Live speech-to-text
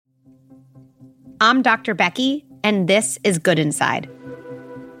I'm Dr. Becky, and this is Good Inside.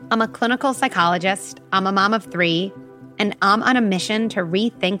 I'm a clinical psychologist, I'm a mom of 3, and I'm on a mission to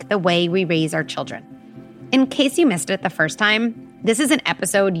rethink the way we raise our children. In case you missed it the first time, this is an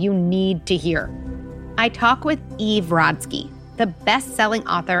episode you need to hear. I talk with Eve Rodsky, the best-selling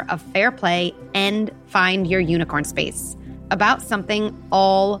author of Fair Play and Find Your Unicorn Space, about something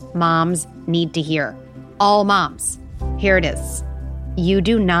all moms need to hear. All moms. Here it is. You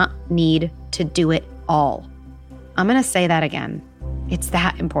do not need to do it all. I'm going to say that again. It's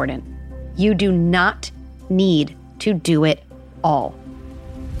that important. You do not need to do it all.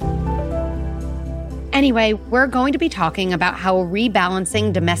 Anyway, we're going to be talking about how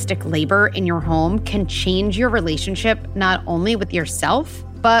rebalancing domestic labor in your home can change your relationship not only with yourself,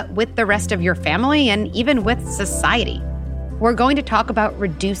 but with the rest of your family and even with society. We're going to talk about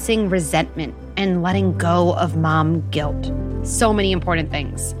reducing resentment and letting go of mom guilt. So many important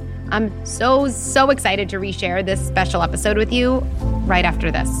things. I'm so excited to reshare this special episode with you right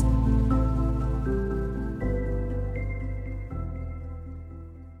after this.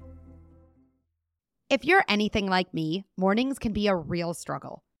 If you're anything like me, mornings can be a real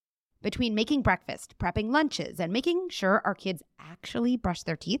struggle. Between making breakfast, prepping lunches, and making sure our kids actually brush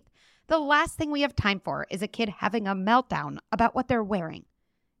their teeth, the last thing we have time for is a kid having a meltdown about what they're wearing.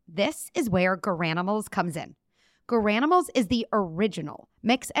 This is where Garanimals comes in. Garanimals is the original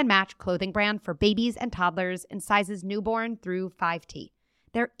mix and match clothing brand for babies and toddlers in sizes newborn through 5T.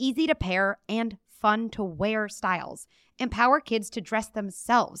 They're easy to pair and fun to wear styles, empower kids to dress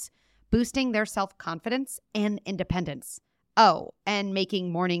themselves, boosting their self-confidence and independence. Oh, and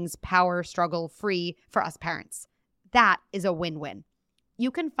making mornings power struggle free for us parents. That is a win-win.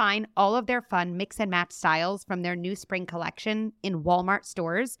 You can find all of their fun mix and match styles from their new spring collection in Walmart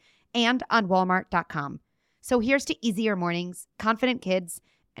stores and on walmart.com. So here's to easier mornings, confident kids,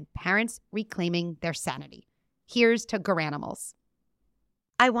 and parents reclaiming their sanity. Here's to Garanimals.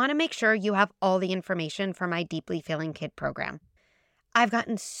 I want to make sure you have all the information for my Deeply Feeling Kid program. I've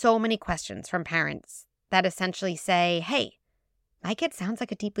gotten so many questions from parents that essentially say, hey, my kid sounds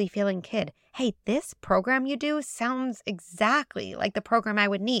like a deeply feeling kid. Hey, this program you do sounds exactly like the program I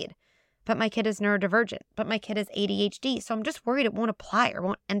would need. But my kid is neurodivergent. But my kid has ADHD. So I'm just worried it won't apply or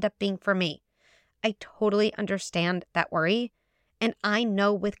won't end up being for me. I totally understand that worry. And I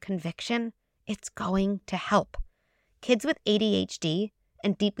know with conviction, it's going to help. Kids with ADHD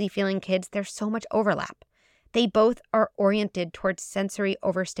and deeply feeling kids, there's so much overlap. They both are oriented towards sensory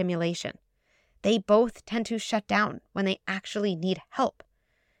overstimulation. They both tend to shut down when they actually need help.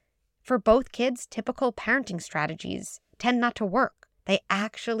 For both kids, typical parenting strategies tend not to work. They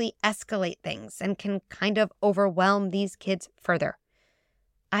actually escalate things and can kind of overwhelm these kids further.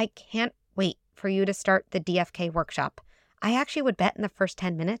 I can't wait for you to start the DFK workshop. I actually would bet in the first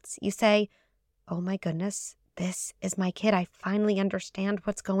 10 minutes, you say, oh my goodness, this is my kid. I finally understand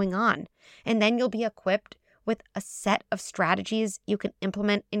what's going on. And then you'll be equipped with a set of strategies you can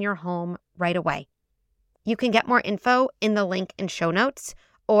implement in your home right away. You can get more info in the link in show notes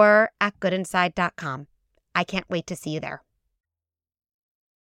or at goodinside.com. I can't wait to see you there.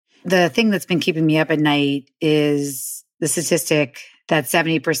 The thing that's been keeping me up at night is the statistic that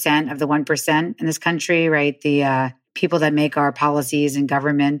 70% of the 1% in this country, right? The people that make our policies in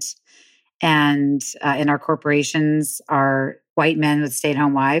government and in our corporations are white men with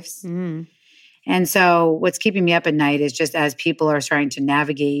stay-at-home wives. Mm. And so what's keeping me up at night is just as people are starting to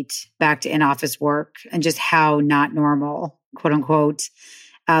navigate back to in-office work and just how not normal, quote unquote,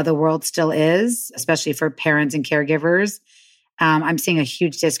 the world still is, especially for parents and caregivers. I'm seeing a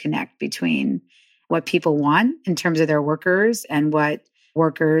huge disconnect between what people want in terms of their workers and what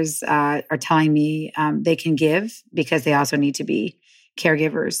workers are telling me they can give because they also need to be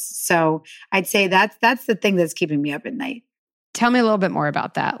caregivers. So I'd say that's the thing that's keeping me up at night. Tell me a little bit more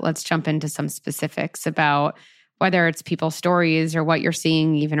about that. Let's jump into some specifics about whether it's people's stories or what you're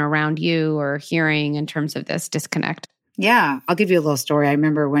seeing even around you or hearing in terms of this disconnect. Yeah, I'll give you a little story. I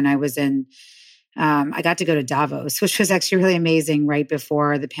remember when I was I got to go to Davos, which was actually really amazing right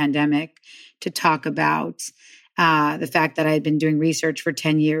before the pandemic, to talk about the fact that I had been doing research for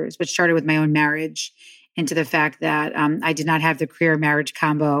 10 years, which started with my own marriage, into the fact that I did not have the career marriage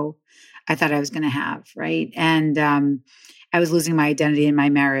combo I thought I was going to have, right? And I was losing my identity in my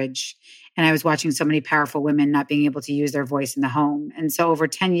marriage. And I was watching so many powerful women not being able to use their voice in the home. And so over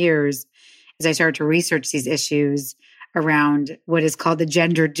 10 years, as I started to research these issues around what is called the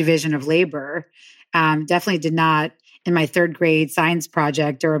gender division of labor, definitely did not, in my third grade science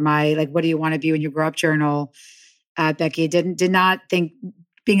project or my, like, what do you want to be when you grow up journal, Becky, did not think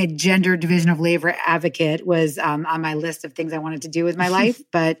being a gender division of labor advocate was on my list of things I wanted to do with my life.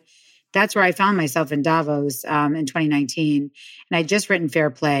 But that's where I found myself in Davos in 2019. And I'd just written Fair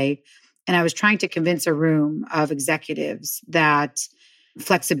Play. And I was trying to convince a room of executives that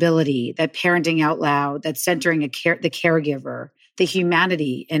flexibility, that parenting out loud, that centering the caregiver, the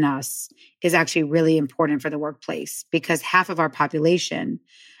humanity in us is actually really important for the workplace, because half of our population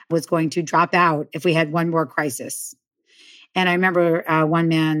was going to drop out if we had one more crisis. And I remember one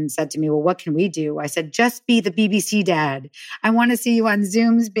man said to me, well, what can we do? I said, just be the BBC dad. I want to see you on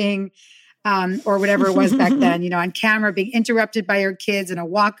Zooms being, or whatever it was back then, on camera, being interrupted by your kids in a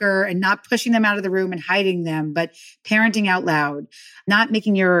walker and not pushing them out of the room and hiding them, but parenting out loud, not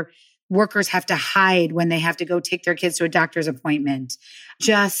making your workers have to hide when they have to go take their kids to a doctor's appointment.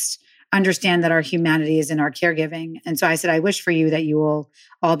 Just understand that our humanity is in our caregiving. And so I said, I wish for you that you will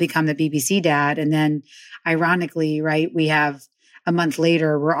all become the BBC dad. And then ironically, right, we have a month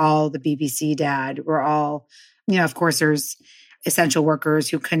later, we're all the BBC dad. We're all, of course, there's essential workers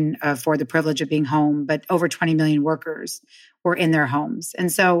who couldn't afford the privilege of being home, but over 20 million workers were in their homes.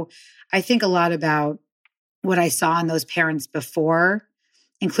 And so I think a lot about what I saw in those parents before,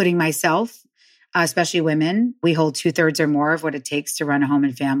 including myself, especially women. We hold 2/3 or more of what it takes to run a home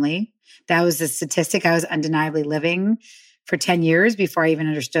and family. That was the statistic I was undeniably living for 10 years before I even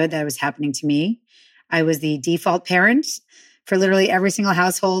understood that it was happening to me. I was the default parent for literally every single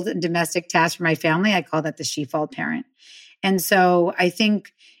household and domestic task for my family. I call that the she-fault parent. And so I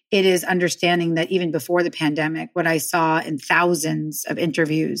think it is understanding that even before the pandemic, what I saw in thousands of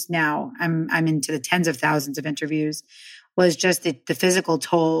interviews now, I'm into the tens of thousands of interviews, was just the physical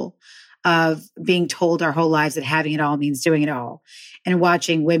toll of being told our whole lives that having it all means doing it all. And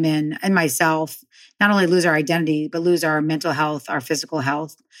watching women and myself not only lose our identity, but lose our mental health, our physical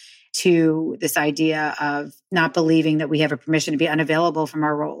health, to this idea of not believing that we have a permission to be unavailable from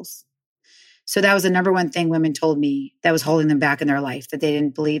our roles. So that was the number one thing women told me that was holding them back in their life, that they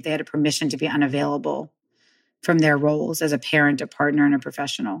didn't believe they had a permission to be unavailable from their roles as a parent, a partner, and a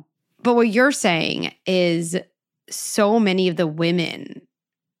professional. But what you're saying is so many of the women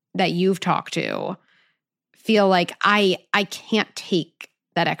that you've talked to feel like I can't take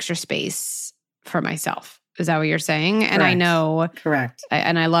that extra space for myself. Is that what you're saying? And I know, correct.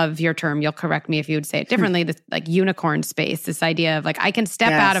 And I love your term. You'll correct me if you would say it differently. This like unicorn space, this idea of like, I can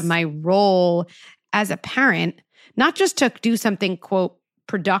step out of my role as a parent, not just to do something, quote,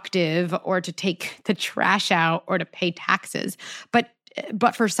 productive or to take the trash out or to pay taxes, but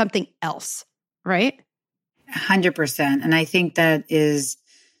for something else, right? 100%. And I think that is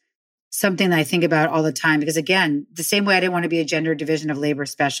something that I think about all the time, because again, the same way I didn't want to be a gender division of labor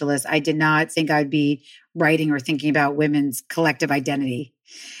specialist, I did not think I'd be writing or thinking about women's collective identity,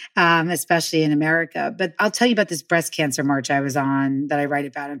 especially in America. But I'll tell you about this breast cancer march I was on that I write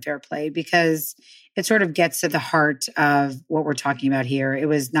about in Fair Play, because it sort of gets to the heart of what we're talking about here. It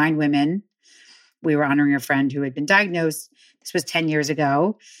was 9 women. We were honoring a friend who had been diagnosed. This was 10 years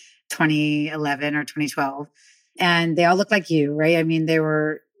ago, 2011 or 2012. And they all looked like you, right? I mean, they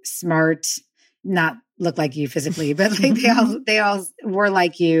were smart, not look like you physically, but like they all were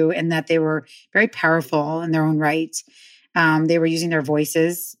like you, in that they were very powerful in their own right. They were using their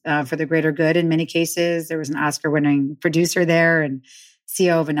voices for the greater good in many cases. There was an Oscar-winning producer there and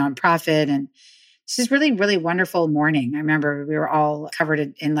CEO of a nonprofit. And it's just really, really wonderful morning. I remember we were all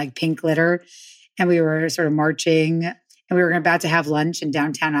covered in like pink glitter, and we were sort of marching, and we were about to have lunch in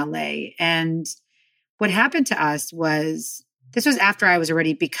downtown LA. And what happened to us was, this was after I was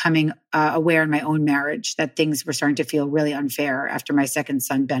already becoming aware in my own marriage that things were starting to feel really unfair after my second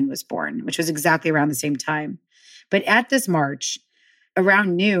son, Ben, was born, which was exactly around the same time. But at this march,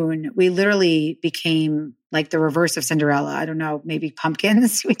 around noon, we literally became like the reverse of Cinderella. I don't know, maybe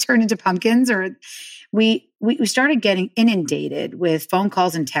pumpkins. We turned into pumpkins, or we started getting inundated with phone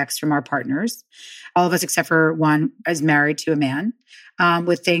calls and texts from our partners. All of us, except for one, is married to a man,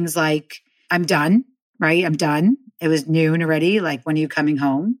 with things like, I'm done, right? I'm done. It was noon already. Like, when are you coming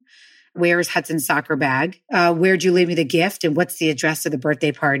home? Where's Hudson's soccer bag? Where'd you leave me the gift? And what's the address of the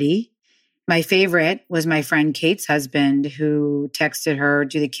birthday party? My favorite was my friend Kate's husband, who texted her,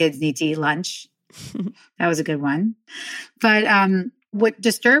 do the kids need to eat lunch? That was a good one. But what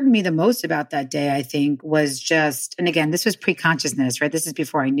disturbed me the most about that day, I think, was just, and again, this was pre-consciousness, right? This is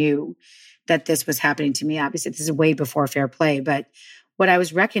before I knew that this was happening to me. Obviously, this is way before Fair Play. But what I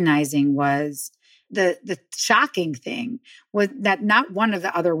was recognizing was, the shocking thing was that not one of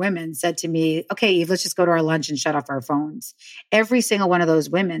the other women said to me, okay, Eve, let's just go to our lunch and shut off our phones. Every single one of those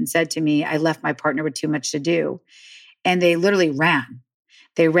women said to me, I left my partner with too much to do. And they literally ran.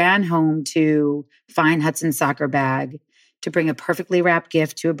 They ran home to find Hudson's soccer bag, to bring a perfectly wrapped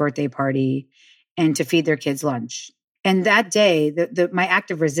gift to a birthday party, and to feed their kids lunch. And that day, my act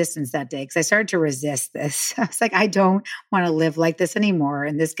of resistance that day, because I started to resist this, I was like, I don't want to live like this anymore.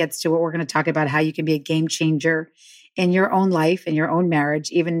 And this gets to what we're going to talk about, how you can be a game changer in your own life, in your own marriage,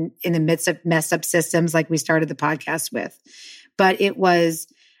 even in the midst of messed up systems like we started the podcast with. But it was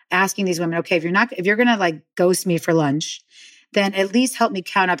asking these women, okay, if you're going to like ghost me for lunch, then at least help me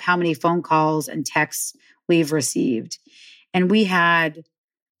count up how many phone calls and texts we've received. And we had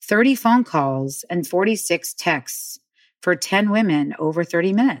 30 phone calls and 46 texts for 10 women over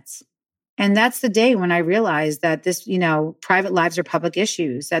 30 minutes. And that's the day when I realized that this, private lives are public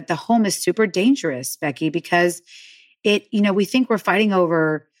issues, that the home is super dangerous, Becky, because we think we're fighting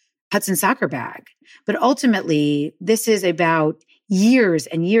over Hudson soccer bag, but ultimately this is about years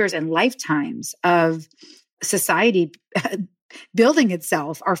and years and lifetimes of society building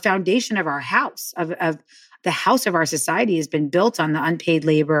itself. Our foundation of our house, of the house of our society has been built on the unpaid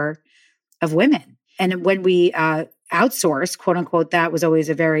labor of women. And when we outsource, quote unquote, that was always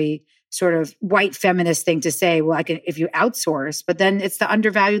a very sort of white feminist thing to say, well, if you outsource, but then it's the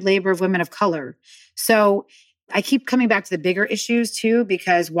undervalued labor of women of color. So I keep coming back to the bigger issues too,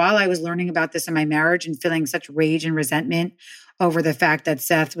 because while I was learning about this in my marriage and feeling such rage and resentment over the fact that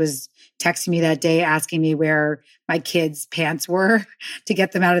Seth was texting me that day, asking me where my kids' pants were to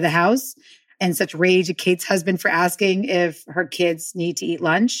get them out of the house, and such rage at Kate's husband for asking if her kids need to eat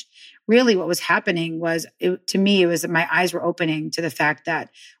lunch. Really what was happening was, to me, it was that my eyes were opening to the fact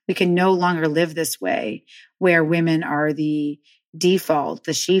that we can no longer live this way, where women are the default,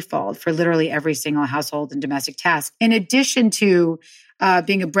 the she-fault for literally every single household and domestic task, in addition to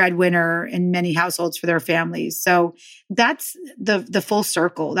being a breadwinner in many households for their families. So that's the full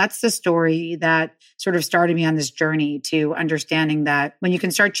circle. That's the story that sort of started me on this journey to understanding that when you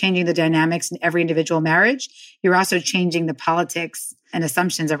can start changing the dynamics in every individual marriage, you're also changing the politics and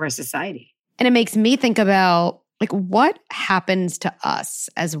assumptions of our society. And it makes me think about like what happens to us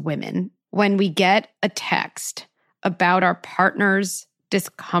as women when we get a text about our partner's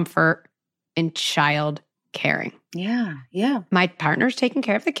discomfort in child caring. Yeah. My partner's taking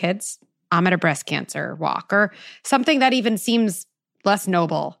care of the kids. I'm at a breast cancer walk, or something that even seems less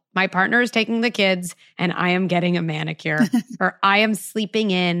noble. My partner is taking the kids and I am getting a manicure or I am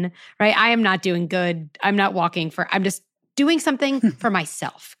sleeping in, right? I am not doing good. I'm just doing something for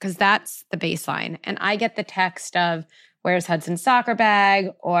myself, because that's the baseline. And I get the text of, where's Hudson's soccer bag?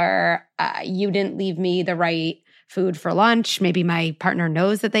 Or you didn't leave me the right food for lunch. Maybe my partner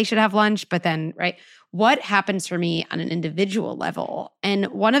knows that they should have lunch, but then, right? What happens for me on an individual level? And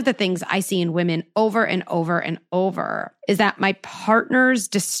one of the things I see in women over and over and over is that my partner's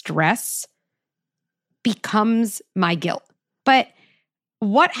distress becomes my guilt. But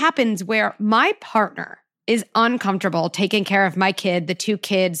what happens where my partner is uncomfortable taking care of my kid, the two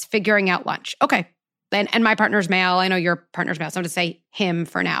kids, figuring out lunch? Okay. And my partner's male. I know your partner's male, so I'm going to say him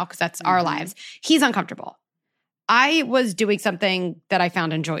for now because that's our lives. He's uncomfortable. I was doing something that I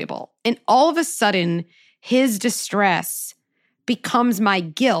found enjoyable. And all of a sudden, his distress becomes my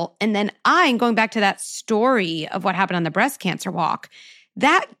guilt. And then I'm going back to that story of what happened on the breast cancer walk.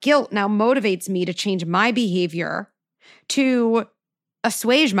 That guilt now motivates me to change my behavior to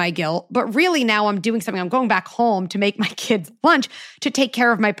assuage my guilt. But really now I'm doing something. I'm going back home to make my kids lunch to take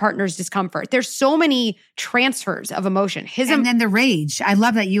care of my partner's discomfort. There's so many transfers of emotion. And then the rage. I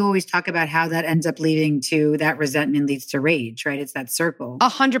love that you always talk about how that ends up leading to that resentment leads to rage, right? It's that circle.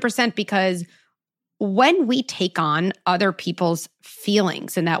 100%, because when we take on other people's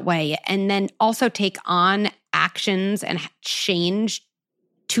feelings in that way, and then also take on actions and change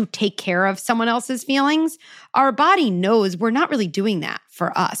to take care of someone else's feelings, our body knows we're not really doing that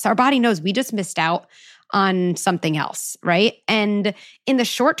for us. Our body knows we just missed out on something else, right? And in the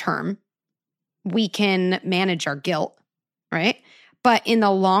short term, we can manage our guilt, right? But in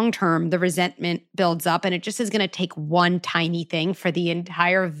the long term, the resentment builds up, and it just is going to take one tiny thing for the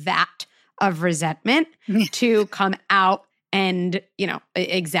entire vat of resentment to come out and,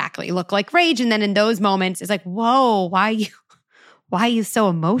 exactly look like rage. And then in those moments, it's like, whoa, why are you so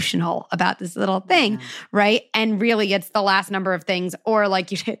emotional about this little thing, right? And really it's the last number of things, or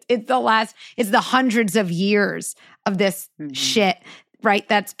like it's the hundreds of years of this shit, right?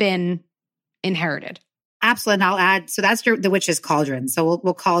 That's been inherited. Absolutely. And I'll add, so that's the witch's cauldron. So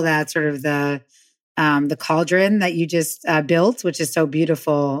we'll call that sort of the cauldron that you just built, which is so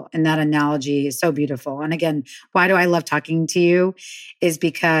beautiful. And that analogy is so beautiful. And again, why do I love talking to you is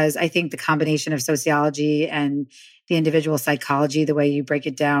because I think the combination of sociology and the individual psychology, the way you break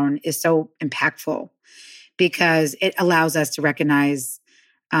it down, is so impactful, because it allows us to recognize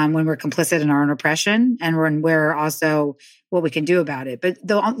when we're complicit in our own oppression and when we're also what we can do about it. But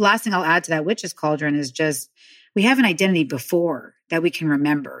the last thing I'll add to that witch's cauldron is just we have an identity before that we can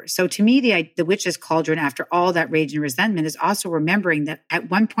remember. So to me, the witch's cauldron, after all that rage and resentment, is also remembering that at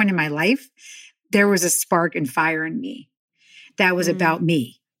one point in my life, there was a spark and fire in me that was about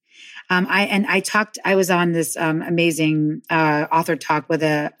me. I was on this amazing author talk with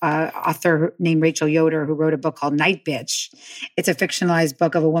a author named Rachel Yoder, who wrote a book called Night Bitch. It's a fictionalized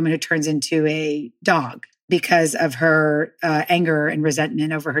book of a woman who turns into a dog because of her anger and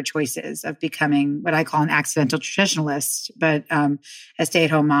resentment over her choices of becoming what I call an accidental traditionalist, but a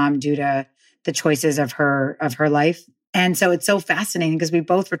stay-at-home mom due to the choices of her life. And so it's so fascinating because we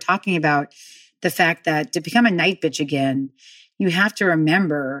both were talking about the fact that to become a night bitch again, you have to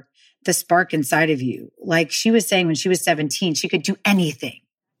remember the spark inside of you. Like she was saying when she was 17, she could do anything.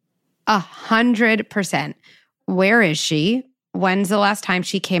 100%. Where is she? When's the last time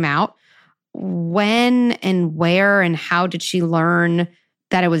she came out? When and where and how did she learn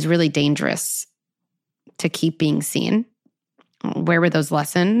that it was really dangerous to keep being seen? Where were those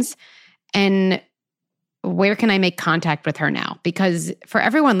lessons? And where can I make contact with her now? Because for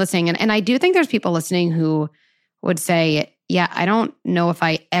everyone listening, and I do think there's people listening who would say, yeah, I don't know if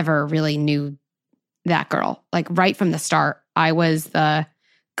I ever really knew that girl. Like right from the start, I was the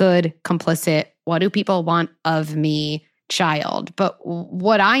good, complicit, what do people want of me child. But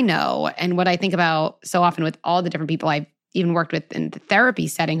what I know and what I think about so often with all the different people I've even worked with in the therapy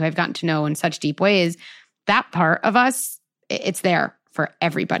setting who I've gotten to know in such deep ways, that part of us, it's there for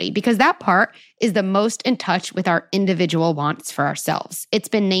everybody because that part is the most in touch with our individual wants for ourselves. It's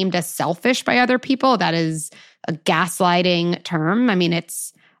been named as selfish by other people. That is a gaslighting term. I mean,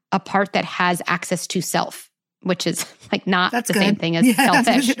 it's a part that has access to self, which is like not the same thing as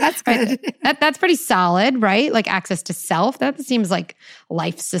selfish. That's good. Right? That's pretty solid, right? Like access to self. That seems like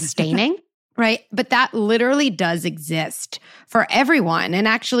life-sustaining. Right. But that literally does exist for everyone. And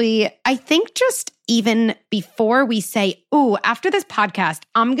actually, I think just even before we say, ooh, after this podcast,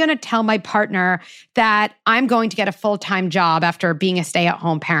 I'm going to tell my partner that I'm going to get a full-time job after being a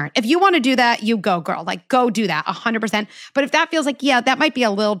stay-at-home parent. If you want to do that, you go, girl. Like, go do that 100%. But if that feels like, yeah, that might be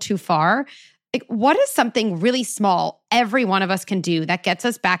a little too far, like, what is something really small every one of us can do that gets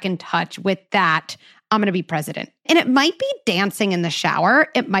us back in touch with that I'm going to be president? And it might be dancing in the shower.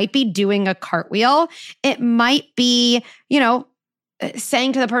 It might be doing a cartwheel. It might be,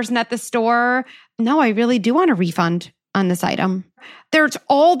 saying to the person at the store, no, I really do want a refund on this item. There's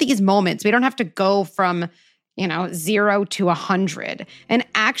all these moments. We don't have to go from, 0 to 100. And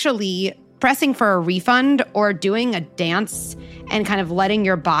actually pressing for a refund or doing a dance and kind of letting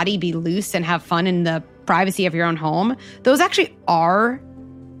your body be loose and have fun in the privacy of your own home, those actually are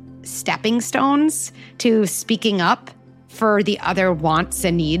stepping stones to speaking up for the other wants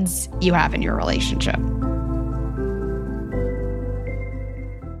and needs you have in your relationship.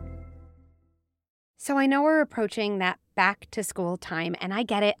 So I know we're approaching that back to school time, and I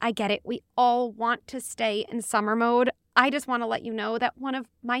get it. We all want to stay in summer mode. I just want to let you know that one of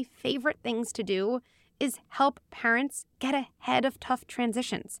my favorite things to do is help parents get ahead of tough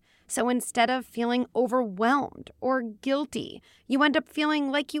transitions. So instead of feeling overwhelmed or guilty, you end up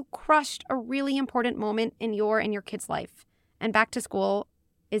feeling like you crushed a really important moment in your and your kid's life. And back to school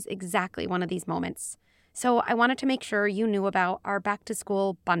is exactly one of these moments. So I wanted to make sure you knew about our back to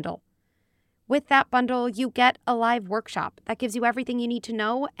school bundle. With that bundle, you get a live workshop that gives you everything you need to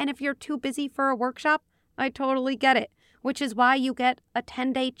know. And if you're too busy for a workshop, I totally get it, which is why you get a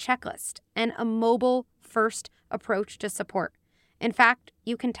 10-day checklist and a mobile-first approach to support. In fact,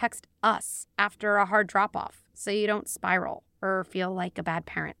 you can text us after a hard drop-off so you don't spiral or feel like a bad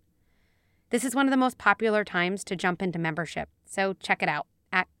parent. This is one of the most popular times to jump into membership, so check it out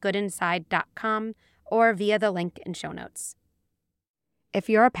at goodinside.com or via the link in show notes. If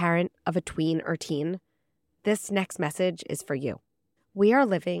you're a parent of a tween or teen, this next message is for you. We are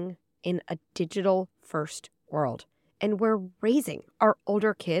living in a digital-first world, and we're raising our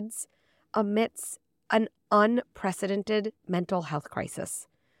older kids amidst an unprecedented mental health crisis.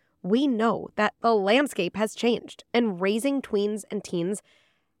 We know that the landscape has changed, and raising tweens and teens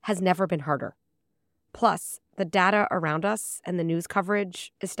has never been harder. Plus, the data around us and the news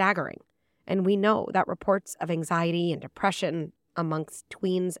coverage is staggering, and we know that reports of anxiety and depression amongst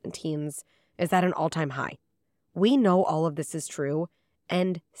tweens and teens is at an all-time high. We know all of this is true,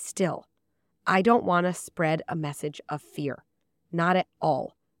 and still, I don't want to spread a message of fear. Not at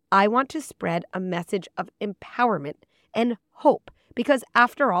all. I want to spread a message of empowerment and hope because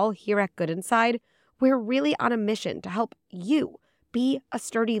after all, here at Good Inside, we're really on a mission to help you be a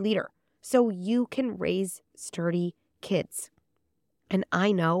sturdy leader so you can raise sturdy kids. And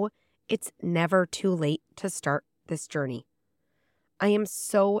I know it's never too late to start this journey. I am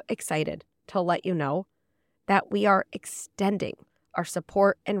so excited to let you know that we are extending our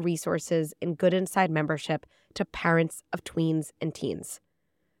support and resources in Good Inside membership to parents of tweens and teens.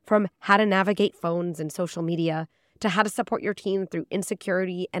 From how to navigate phones and social media to how to support your teen through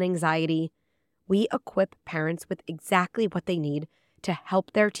insecurity and anxiety, we equip parents with exactly what they need to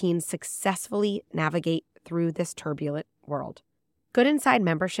help their teens successfully navigate through this turbulent world. Good Inside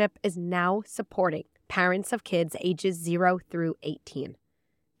membership is now supporting parents of kids ages 0 through 18.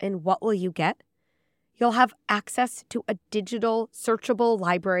 And what will you get? You'll have access to a digital, searchable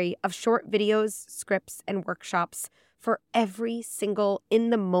library of short videos, scripts, and workshops for every single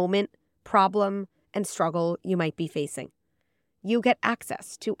in-the-moment problem and struggle you might be facing. You get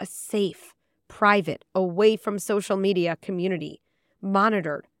access to a safe, private, away from social media community,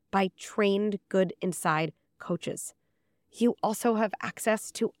 monitored by trained Good Inside coaches. You also have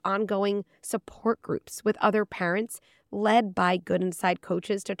access to ongoing support groups with other parents led by Good Inside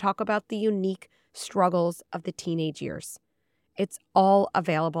coaches to talk about the unique struggles of the teenage years. It's all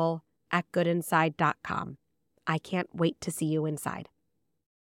available at goodinside.com. I can't wait to see you inside.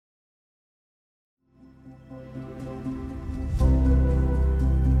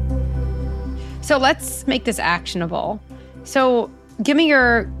 So let's make this actionable. So give me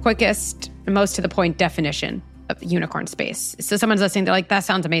your quickest, most to the point definition of unicorn space. So someone's listening, they're like, that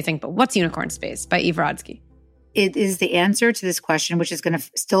sounds amazing, but what's unicorn space by Eve Rodsky? It is the answer to this question, which is going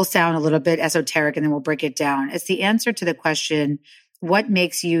to still sound a little bit esoteric, and then we'll break it down. It's the answer to the question, what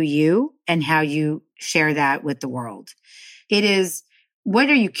makes you you and how you share that with the world. It is, what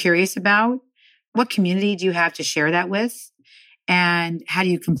are you curious about? What community do you have to share that with? And how do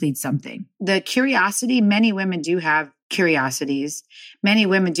you complete something? The curiosity, many women do have curiosities. Many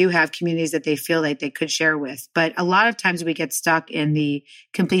women do have communities that they feel like they could share with. But a lot of times we get stuck in the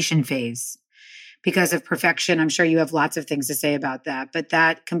completion phase because of perfection. I'm sure you have lots of things to say about that. But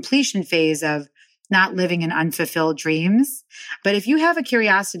that completion phase of not living in unfulfilled dreams. But if you have a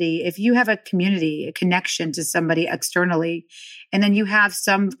curiosity, if you have a community, a connection to somebody externally, and then you have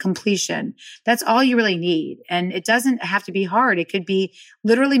some completion, that's all you really need. And it doesn't have to be hard. It could be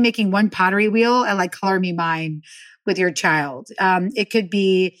literally making one pottery wheel and like Color Me Mine with your child. It could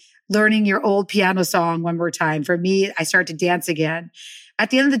be learning your old piano song one more time. For me, I start to dance again. At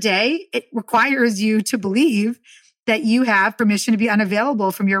the end of the day, it requires you to believe that you have permission to be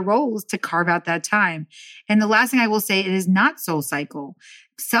unavailable from your roles to carve out that time. And the last thing I will say, it is not soul cycle.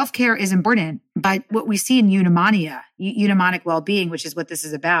 Self-care is important, but what we see in eudaimonia, eudaimonic well-being, which is what this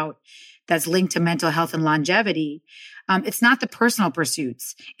is about, that's linked to mental health and longevity. It's not the personal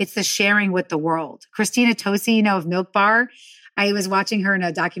pursuits. It's the sharing with the world. Christina Tosi, of Milk Bar, I was watching her in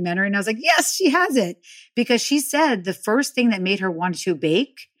a documentary and I was like, yes, she has it. Because she said the first thing that made her want to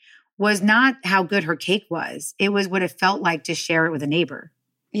bake was not how good her cake was. It was what it felt like to share it with a neighbor.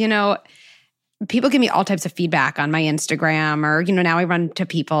 People give me all types of feedback on my Instagram or, now I run to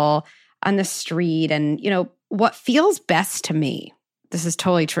people on the street and, what feels best to me, this is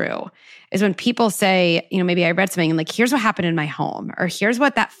totally true, is when people say, maybe I read something and like, here's what happened in my home or here's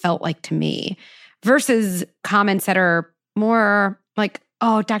what that felt like to me versus comments that are more like,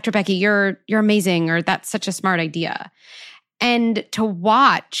 oh, Dr. Becky, you're amazing or that's such a smart idea. And to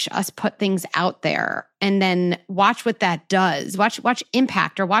watch us put things out there and then watch what that does, watch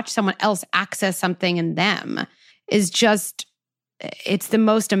impact or watch someone else access something in them is just, it's the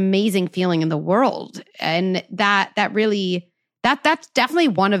most amazing feeling in the world. And that's definitely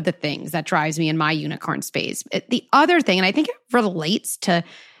one of the things that drives me in my unicorn space. The other thing, and I think it relates to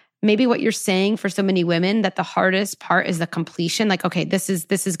maybe what you're saying for so many women, that the hardest part is the completion. Like, okay, this is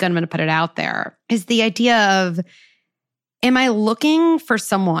good, I'm going to put it out there, is the idea of, am I looking for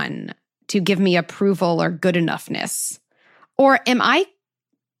someone to give me approval or good enoughness? Or am I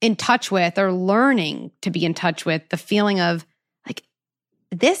in touch with or learning to be in touch with the feeling of like,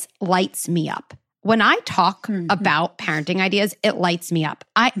 this lights me up. When I talk about parenting ideas, it lights me up.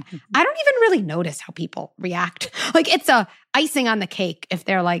 I don't even really notice how people react. Like it's a icing on the cake if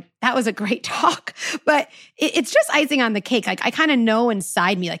they're like, that was a great talk. But it's just icing on the cake. Like I kind of know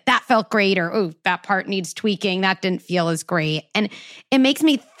inside me, like that felt great or, oh, that part needs tweaking. That didn't feel as great. And it makes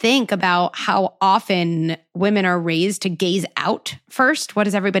me think about how often women are raised to gaze out first. What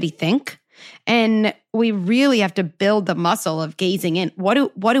does everybody think? And we really have to build the muscle of gazing in. What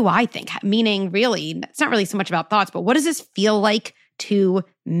do I think? Meaning really, it's not really so much about thoughts, but what does this feel like to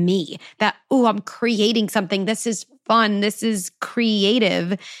me? That, oh, I'm creating something. This is fun. This is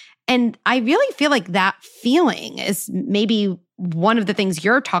creative. And I really feel like that feeling is maybe one of the things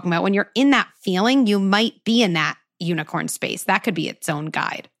you're talking about. When you're in that feeling, you might be in that unicorn space. That could be its own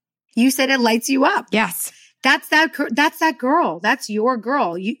guide. You said it lights you up. Yes. That's that girl. That's your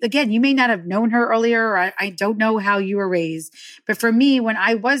girl. You may not have known her earlier, or I don't know how you were raised. But for me, when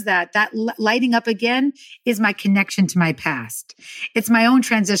I was that lighting up again is my connection to my past. It's my own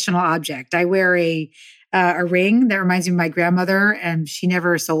transitional object. I wear a ring that reminds me of my grandmother, and she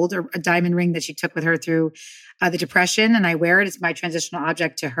never sold a diamond ring that she took with her through the Depression. And I wear it. It's my transitional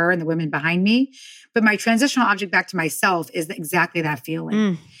object to her and the women behind me. But my transitional object back to myself is exactly that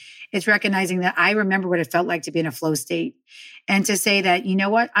feeling. It's recognizing that I remember what it felt like to be in a flow state, and to say that, you know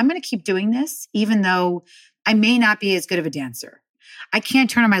what, I'm going to keep doing this, even though I may not be as good of a dancer. I can't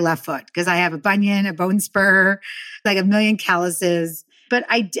turn on my left foot because I have a bunion, a bone spur, like a million calluses. But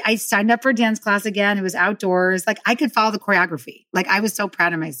I signed up for a dance class again. It was outdoors. Like I could follow the choreography. Like I was so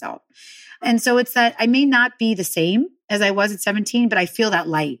proud of myself. And so it's that I may not be the same as I was at 17, but I feel that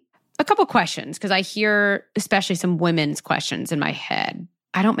light. A couple questions, because I hear especially some women's questions in my head.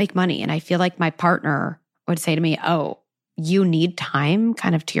 I don't make money. And I feel like my partner would say to me, oh, you need time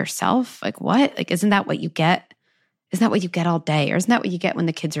kind of to yourself? Like what? Like, isn't that what you get? Isn't that what you get all day? Or isn't that what you get when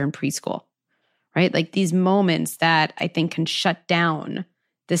the kids are in preschool? Right? Like these moments that I think can shut down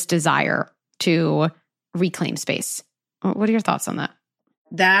this desire to reclaim space. What are your thoughts on that?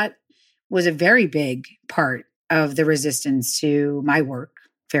 That was a very big part of the resistance to my work,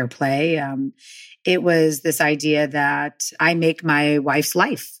 Fair Play. It was this idea that I make my wife's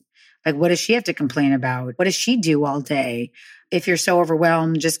life. Like, what does she have to complain about? What does she do all day? If you're so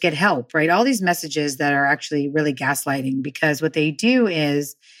overwhelmed, just get help, right? All these messages that are actually really gaslighting, because what they do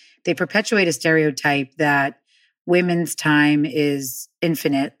is they perpetuate a stereotype that women's time is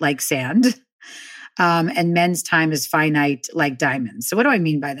infinite, like sand, and men's time is finite, like diamonds. So what do I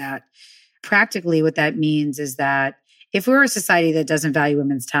mean by that? Practically, what that means is that if we're a society that doesn't value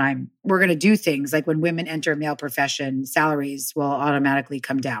women's time, we're going to do things like when women enter a male profession, salaries will automatically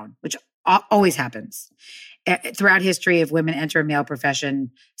come down, which always happens. Throughout history, if women enter a male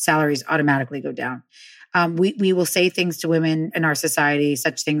profession, salaries automatically go down. We will say things to women in our society,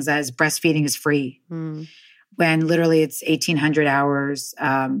 such things as breastfeeding is free, when literally it's 1,800 hours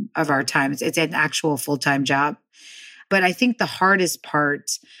of our time. It's an actual full-time job. But I think the hardest part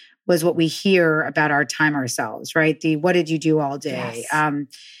was what we hear about our time ourselves, right? What did you do all day? Yes.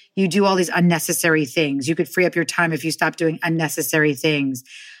 You do all these unnecessary things. You could free up your time if you stop doing unnecessary things.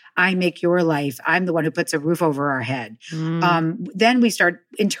 I make your life. I'm the one who puts a roof over our head. Then we start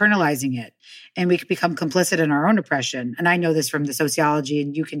internalizing it, and we become complicit in our own oppression. And I know this from the sociology,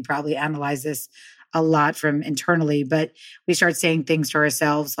 and you can probably analyze this a lot from internally, but we start saying things to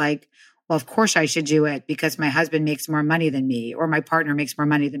ourselves like, well, of course I should do it because my husband makes more money than me, or my partner makes more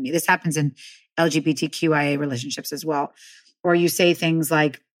money than me. This happens in LGBTQIA relationships as well. Or you say things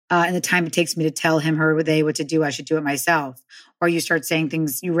like, in the time it takes me to tell him, her, or they what to do, I should do it myself. Or you start saying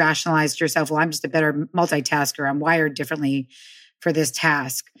things, you rationalize to yourself, well, I'm just a better multitasker. I'm wired differently for this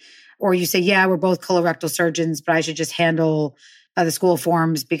task. Or you say, yeah, we're both colorectal surgeons, but I should just handle the school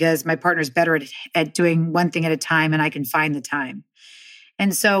forms because my partner's better at doing one thing at a time and I can find the time.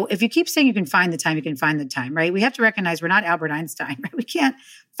 And so if you keep saying you can find the time, you can find the time, right? We have to recognize we're not Albert Einstein, right? We can't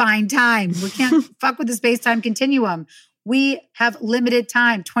find time. We can't fuck with the space-time continuum. We have limited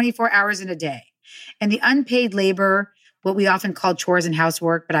time, 24 hours in a day. And the unpaid labor, what we often call chores and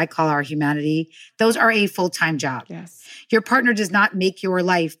housework, but I call our humanity, those are a full-time job. Yes. Your partner does not make your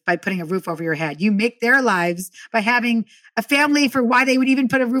life by putting a roof over your head. You make their lives by having a family for why they would even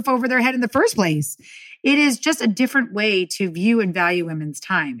put a roof over their head in the first place. It is just a different way to view and value women's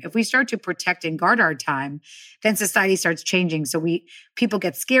time. If we start to protect and guard our time, then society starts changing. So people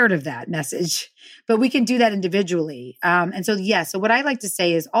get scared of that message, but we can do that individually. And so, yes. So what I like to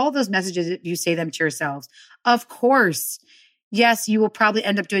say is all those messages, if you say them to yourselves, of course, yes, you will probably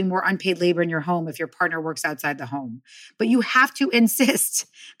end up doing more unpaid labor in your home if your partner works outside the home. But you have to insist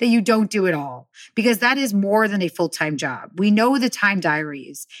that you don't do it all, because that is more than a full-time job. We know the time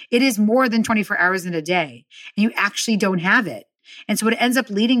diaries. It is more than 24 hours in a day, and you actually don't have it. And so what it ends up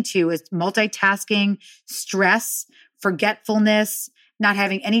leading to is multitasking, stress, forgetfulness, not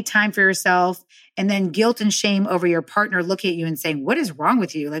having any time for yourself, and then guilt and shame over your partner looking at you and saying, what is wrong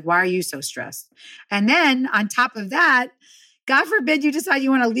with you? Like, why are you so stressed? And then on top of that, God forbid you decide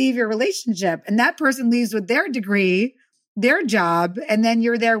you want to leave your relationship and that person leaves with their degree, their job, and then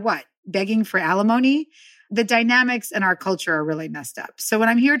you're there, what? Begging for alimony? The dynamics in our culture are really messed up. So what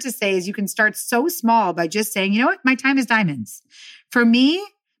I'm here to say is you can start so small by just saying, you know what? My time is diamonds. For me,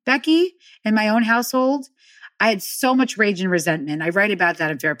 Becky, in my own household, I had so much rage and resentment. I write about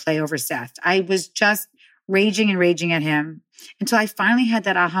that in Fair Play over Seth. I was just raging at him until I finally had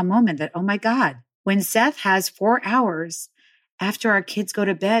that aha moment that, oh my God, when Seth has 4 hours after our kids go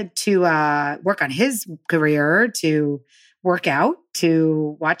to bed to work on his career, to work out,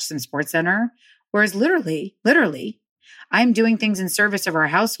 to watch some SportsCenter. Whereas literally, I'm doing things in service of our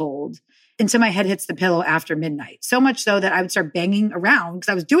household until my head hits the pillow after midnight. So much so that I would start banging around because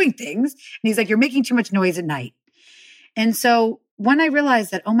I was doing things. And he's like, you're making too much noise at night. And so when I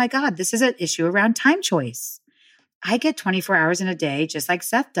realized that, oh my God, this is an issue around time choice. I get 24 hours in a day, just like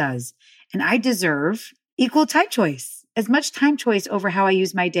Seth does. And I deserve equal time choice, as much time choice over how I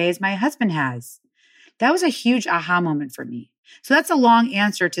use my day as my husband has. That was a huge aha moment for me. So that's a long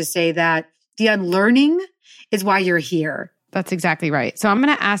answer to say that the unlearning is why you're here. That's exactly right. So I'm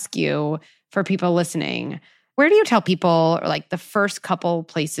going to ask you, for people listening, where do you tell people, or like the first couple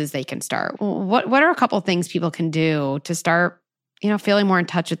places they can start? What are a couple things people can do to start, feeling more in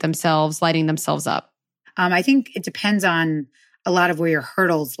touch with themselves, lighting themselves up? I think it depends on a lot of where your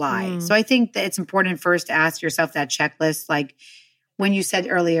hurdles lie. So I think that it's important first to ask yourself that checklist. Like when you said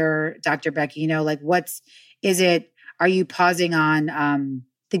earlier, Dr. Becky, are you pausing on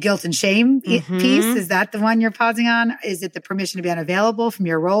the guilt and shame piece? Is that the one you're pausing on? Is it the permission to be unavailable from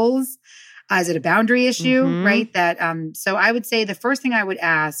your roles? Is it a boundary issue, right? So I would say the first thing I would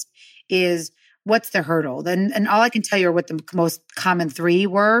ask is, what's the hurdle? And all I can tell you are what the most common three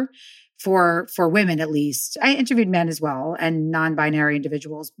were for women, at least. I interviewed men as well and non-binary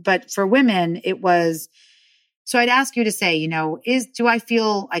individuals, but for women, it was, so I'd ask you to say, do I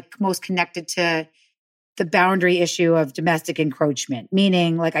feel like most connected to the boundary issue of domestic encroachment?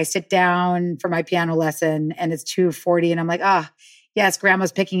 Meaning, like, I sit down for my piano lesson and it's 2:40 and I'm like, yes,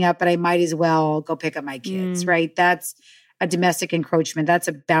 grandma's picking up, but I might as well go pick up my kids, right? That's a domestic encroachment. That's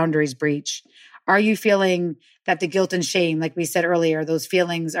a boundaries breach. Are you feeling that the guilt and shame, like we said earlier, those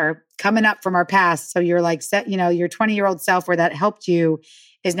feelings are coming up from our past? So you're like, your 20-year-old self where that helped you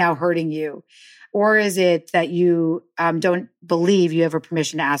is now hurting you. Or is it that you don't believe you have a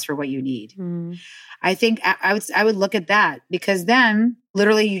permission to ask for what you need? I think I would look at that, because then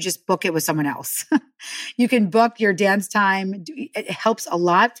literally you just book it with someone else. You can book your dance time. It helps a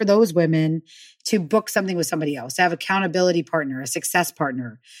lot for those women to book something with somebody else, to have accountability partner, a success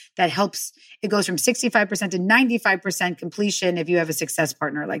partner that helps. It goes from 65% to 95% completion if you have a success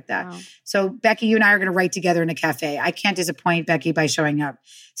partner like that. Wow. So Becky, you and I are going to write together in a cafe. I can't disappoint Becky by showing up.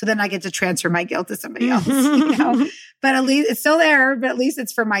 So then I get to transfer my guilt to somebody else, but at least it's still there, but at least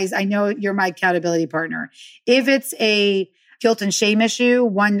it's for I know you're my accountability partner. If it's a guilt and shame issue,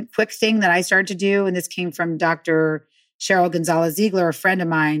 one quick thing that I started to do, and this came from Dr. Cheryl Gonzalez-Ziegler, a friend of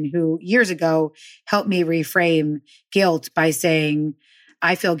mine who years ago helped me reframe guilt by saying,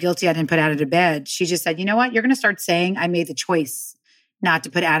 I feel guilty I didn't put Anna to bed. She just said, you know what? You're going to start saying I made the choice not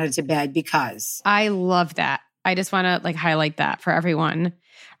to put Anna to bed because. I love that. I just want to highlight that for everyone,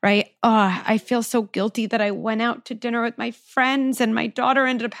 right? Oh, I feel so guilty that I went out to dinner with my friends and my daughter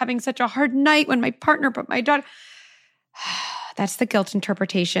ended up having such a hard night when my partner put my daughter. That's the guilt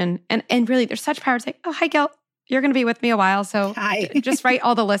interpretation. And really, there's such power to say, oh, hi, guilt. You're going to be with me a while. So just write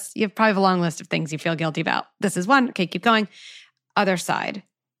all the lists. You probably have a long list of things you feel guilty about. This is one. Okay, keep going. Other side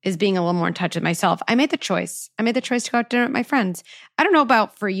is being a little more in touch with myself. I made the choice. I made the choice to go out to dinner with my friends. I don't know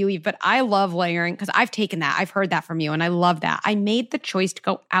about for you, Eve, but I love layering because I've taken that. I've heard that from you and I love that. I made the choice to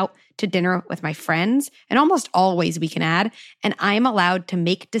go out to dinner with my friends, and almost always we can add, and I am allowed to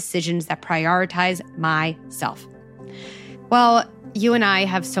make decisions that prioritize myself. Well, you and I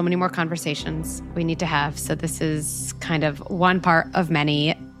have so many more conversations we need to have. So this is kind of one part of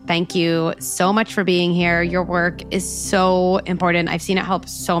many. Thank you so much for being here. Your work is so important. I've seen it help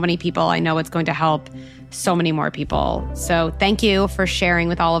so many people. I know it's going to help so many more people. So thank you for sharing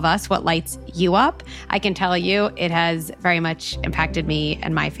with all of us what lights you up. I can tell you it has very much impacted me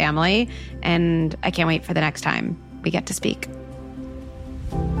and my family. And I can't wait for the next time we get to speak.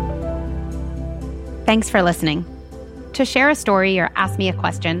 Thanks for listening. To share a story or ask me a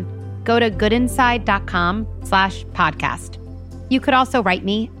question, go to goodinside.com/podcast. You could also write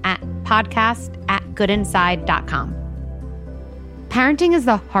me at podcast@goodinside.com. Parenting is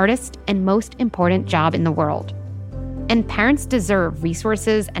the hardest and most important job in the world. And parents deserve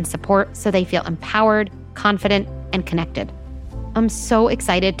resources and support so they feel empowered, confident, and connected. I'm so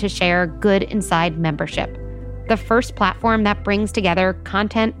excited to share Good Inside membership, the first platform that brings together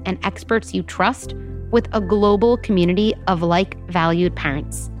content and experts you trust with a global community of like-valued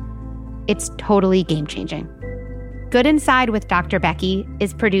parents. It's totally game-changing. Good Inside with Dr. Becky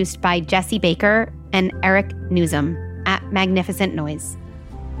is produced by Jesse Baker and Eric Newsom at Magnificent Noise.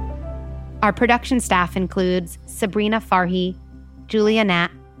 Our production staff includes Sabrina Farhi, Julia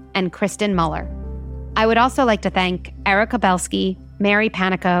Nat, and Kristen Muller. I would also like to thank Erica Belsky, Mary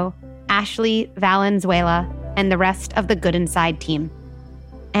Panico, Ashley Valenzuela, and the rest of the Good Inside team.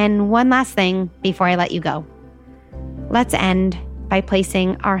 And one last thing before I let you go. Let's end by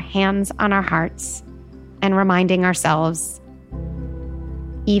placing our hands on our hearts and reminding ourselves,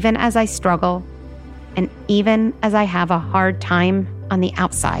 even as I struggle and even as I have a hard time on the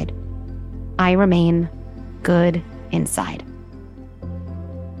outside, I remain good inside.